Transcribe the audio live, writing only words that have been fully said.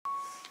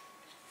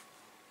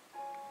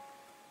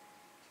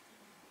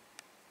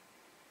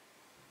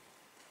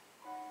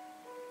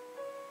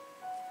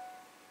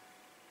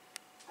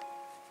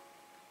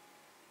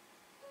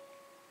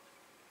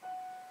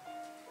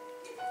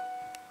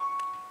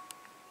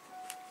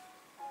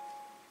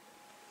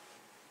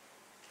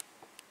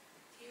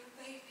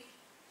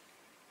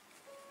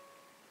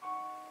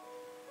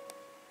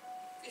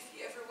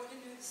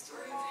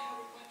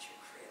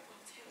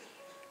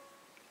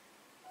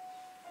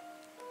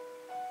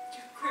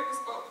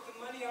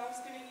money I was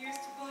going to use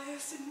to buy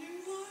us a new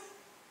one.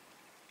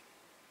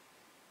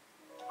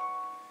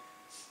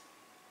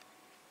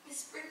 The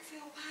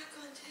Springfield pie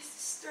contest is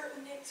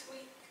starting next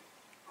week.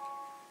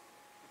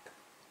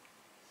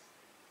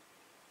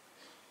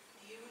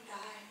 You and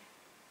I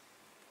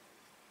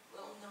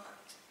will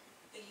not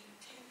be in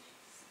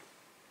attendance.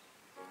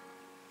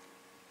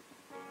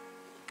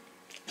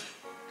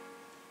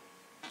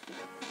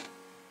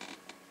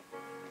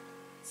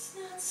 It's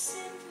not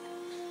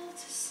simple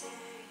to say.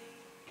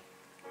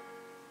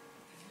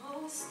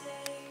 Most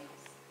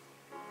days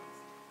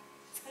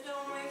I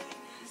don't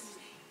recognize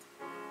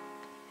me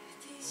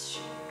at these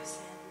shoes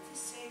and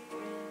this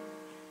apron,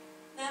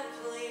 that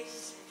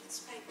place and its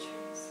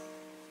patrons.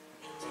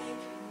 They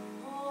take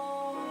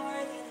more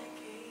than I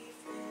gave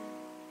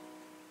them.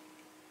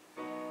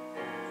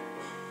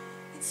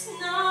 It's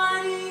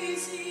not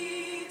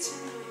easy to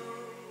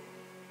know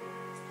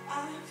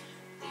I'm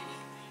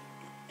anything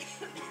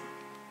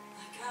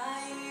like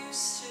I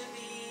used to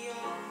be,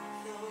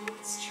 although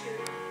it's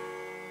true.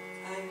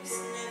 I was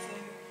never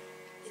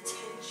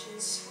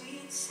attention's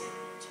sweet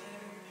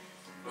center.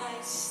 I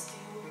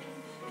still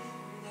remember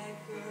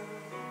that girl.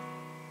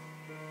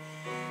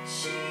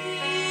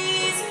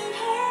 She's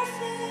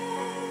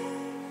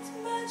imperfect,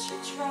 but she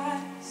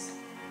tries.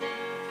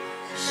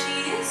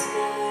 She is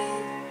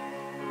good,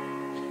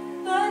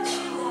 but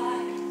she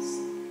lies.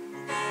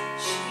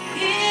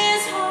 She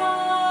is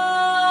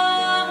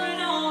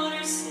hard on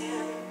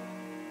herself.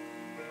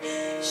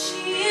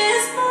 She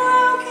is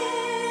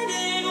broken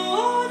and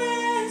won't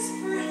ask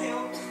for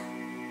help.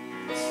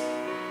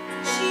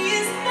 She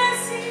is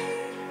messy,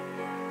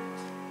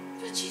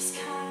 but she's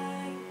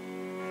kind.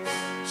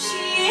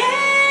 She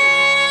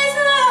is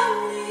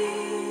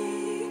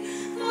lonely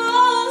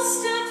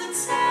most of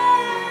the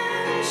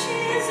time. She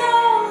is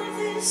all of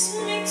this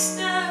mixed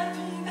up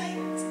and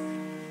baked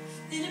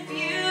in a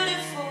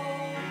beautiful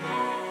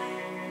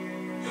pie.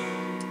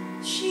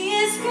 She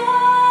is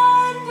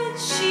gone, but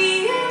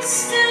she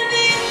used to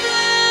be mine.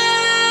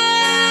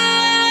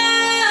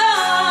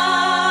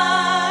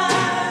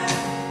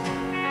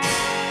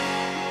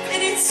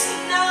 And it's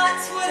not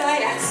what I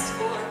asked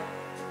for.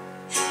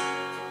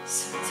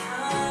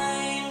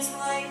 Sometimes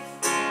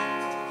life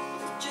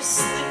just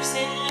slips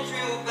in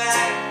through a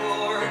back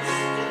door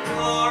and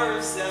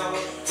carves out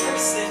a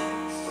person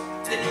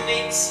that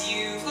makes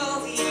you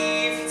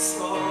believe it's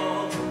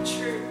all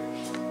true.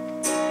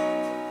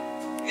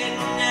 And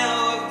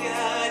now I've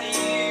got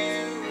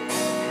you.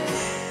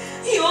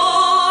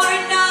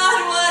 You're not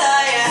what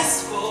I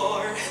asked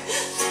for.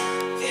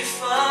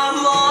 If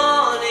I'm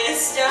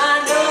honest,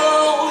 I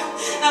know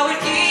I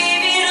would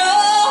give it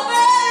all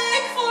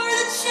back for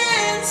the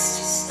chance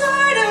to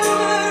start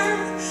over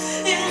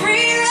and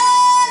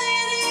rewrite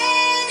an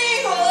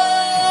ending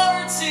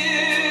or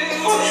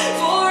two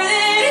for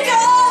that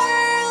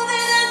girl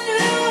that I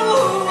knew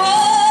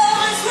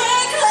was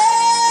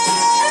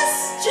reckless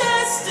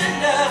just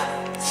enough,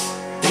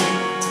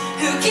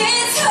 who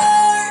gets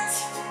hurt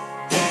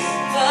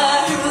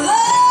but who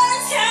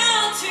learns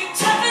how to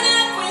toughen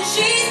up when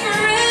she's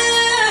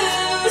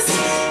bruised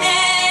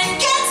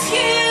and gets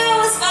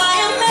used by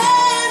a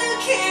man who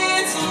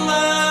can't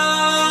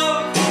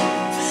love.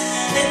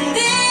 And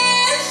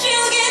then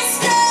she'll get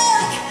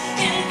stuck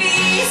and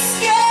be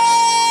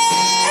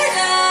scared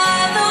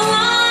of the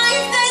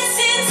life that's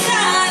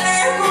inside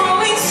her,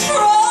 growing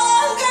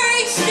stronger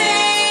each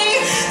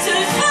day till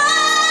it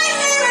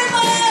finally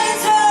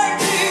reminds her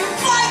to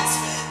fight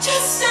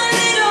just a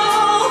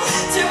little,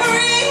 to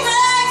bring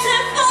back the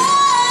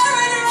fire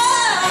in her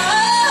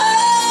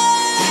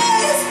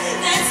eyes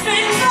that's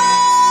been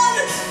gone,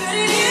 but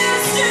it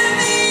used to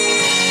be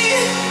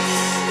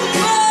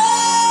mine.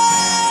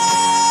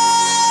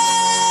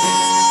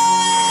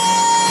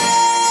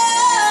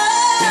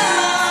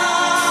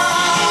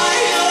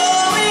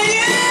 Oh, it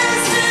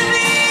used to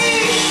be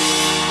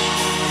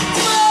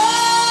mine.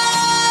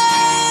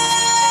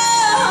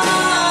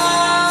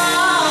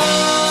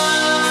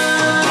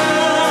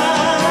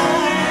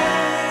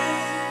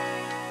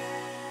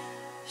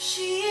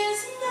 She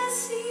is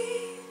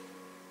messy,